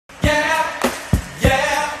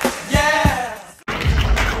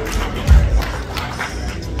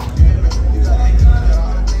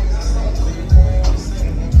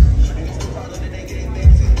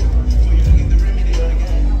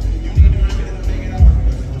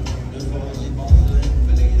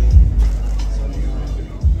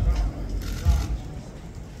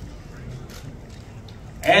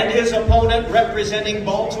opponent representing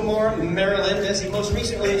Baltimore, Maryland, as he most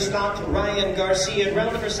recently stopped Ryan Garcia in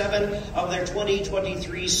round number 7 of their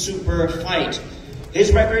 2023 Super Fight.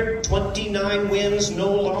 His record, 29 wins,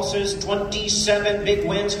 no losses, 27 big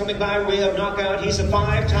wins coming by way of knockout. He's a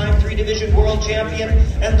 5-time 3-division world champion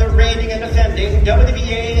and the reigning and defending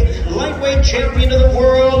WBA lightweight champion of the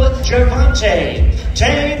world, Gervonta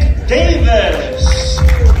 "Tank" Davis.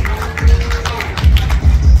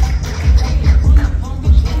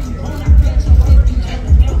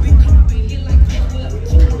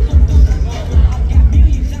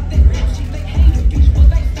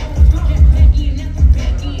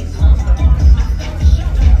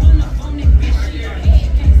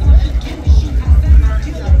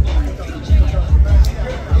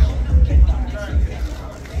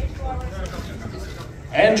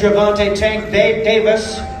 And Gervonta "Tank"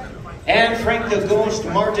 Davis and Frank the Ghost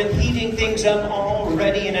Martin heating things up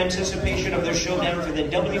already in anticipation of their showdown for the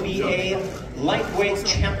WBA Lightweight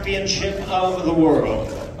Championship of the World.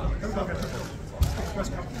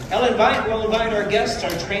 We'll invite our guests,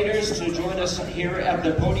 our trainers, to join us here at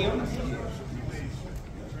the podium.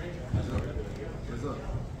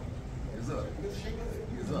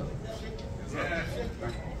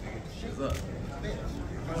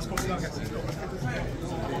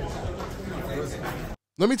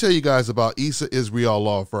 Let me tell you guys about Issa Israel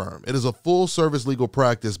Law Firm. It is a full-service legal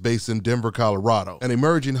practice based in Denver, Colorado, an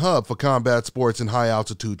emerging hub for combat sports and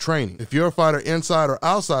high-altitude training. If you're a fighter inside or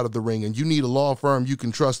outside of the ring and you need a law firm you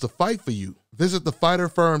can trust to fight for you, visit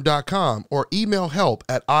thefighterfirm.com or email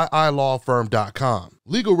help@iilawfirm.com.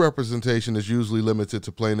 Legal representation is usually limited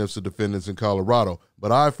to plaintiffs or defendants in Colorado,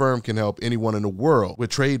 but iFirm can help anyone in the world with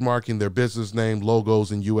trademarking their business name,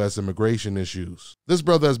 logos, and U.S. immigration issues. This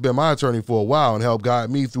brother has been my attorney for a while and helped guide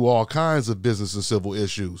me through all kinds of business and civil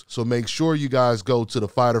issues, so make sure you guys go to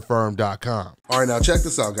thefighterfirm.com. All right, now check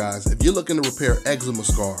this out, guys. If you're looking to repair eczema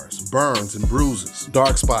scars, burns and bruises,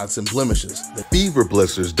 dark spots and blemishes, fever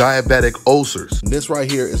blisters, diabetic ulcers, this right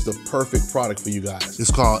here is the perfect product for you guys.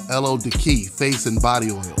 It's called LO Decay Face and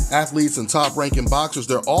Body Oil. Athletes and top-ranking boxers,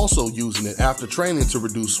 they're also using it after training to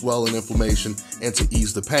reduce swelling, inflammation, and to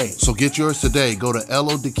ease the pain. So get yours today. Go to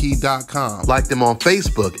lodecay.com, like them on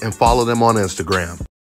Facebook, and follow them on Instagram.